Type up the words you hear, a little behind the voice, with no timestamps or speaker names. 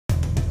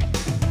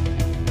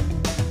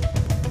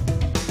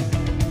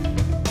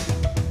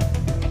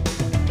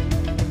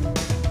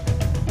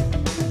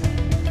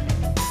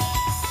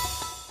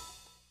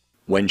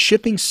When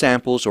shipping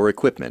samples or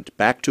equipment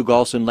back to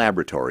Galson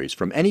Laboratories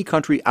from any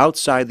country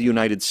outside the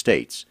United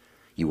States,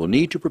 you will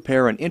need to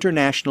prepare an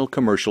international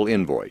commercial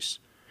invoice.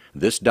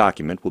 This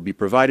document will be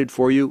provided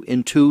for you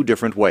in two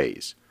different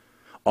ways.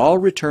 All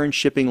return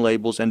shipping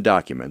labels and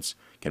documents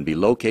can be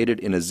located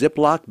in a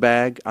Ziploc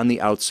bag on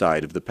the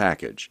outside of the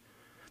package.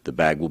 The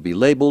bag will be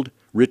labeled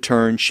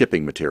Return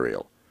Shipping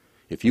Material.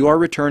 If you are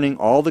returning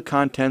all the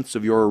contents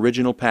of your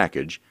original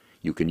package,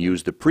 you can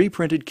use the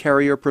pre-printed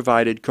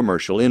carrier-provided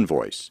commercial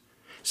invoice.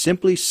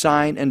 Simply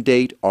sign and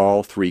date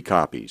all 3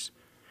 copies.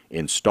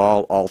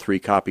 Install all 3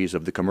 copies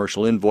of the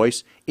commercial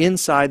invoice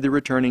inside the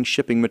returning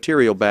shipping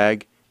material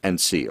bag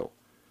and seal.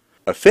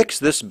 Affix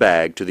this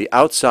bag to the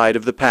outside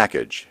of the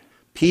package.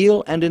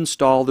 Peel and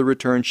install the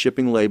return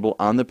shipping label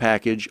on the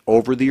package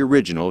over the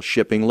original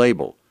shipping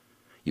label.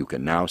 You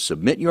can now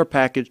submit your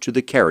package to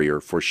the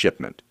carrier for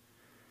shipment.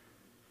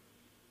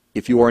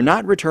 If you are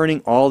not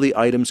returning all the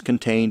items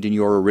contained in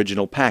your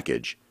original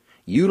package,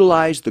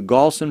 utilize the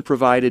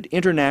Galson-provided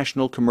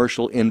International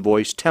Commercial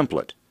Invoice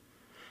template.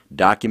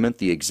 Document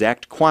the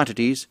exact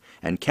quantities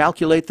and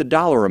calculate the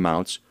dollar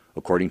amounts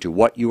according to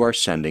what you are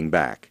sending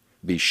back.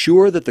 Be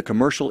sure that the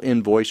commercial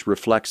invoice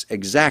reflects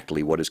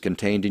exactly what is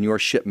contained in your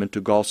shipment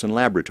to Galson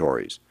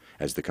Laboratories,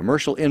 as the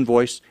commercial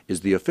invoice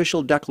is the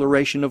official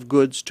declaration of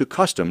goods to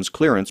customs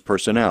clearance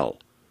personnel.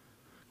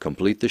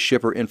 Complete the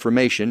shipper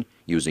information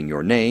using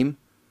your name,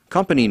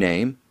 company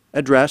name,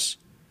 address,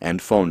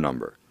 and phone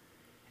number.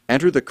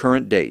 Enter the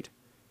current date.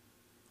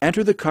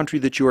 Enter the country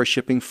that you are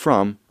shipping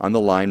from on the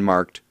line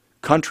marked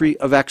Country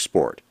of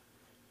Export.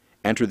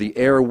 Enter the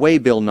air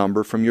waybill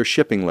number from your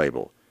shipping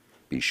label.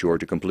 Be sure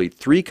to complete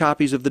 3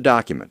 copies of the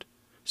document.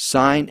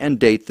 Sign and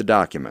date the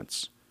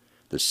documents.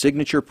 The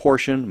signature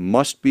portion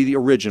must be the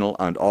original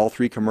on all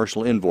 3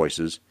 commercial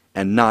invoices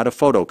and not a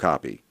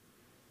photocopy.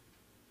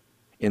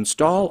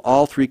 Install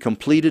all 3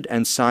 completed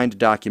and signed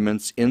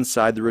documents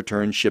inside the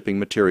return shipping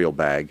material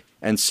bag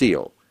and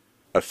seal.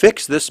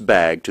 Affix this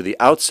bag to the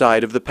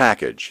outside of the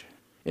package.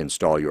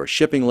 Install your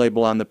shipping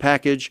label on the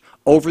package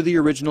over the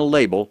original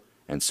label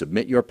and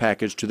submit your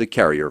package to the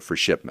carrier for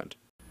shipment.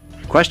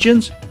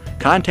 Questions?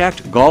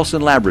 Contact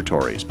Galson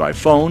Laboratories by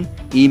phone,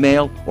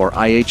 email, or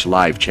IH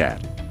Live Chat.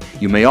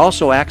 You may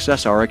also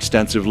access our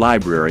extensive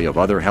library of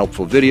other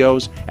helpful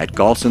videos at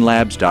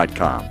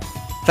galsonlabs.com.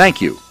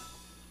 Thank you.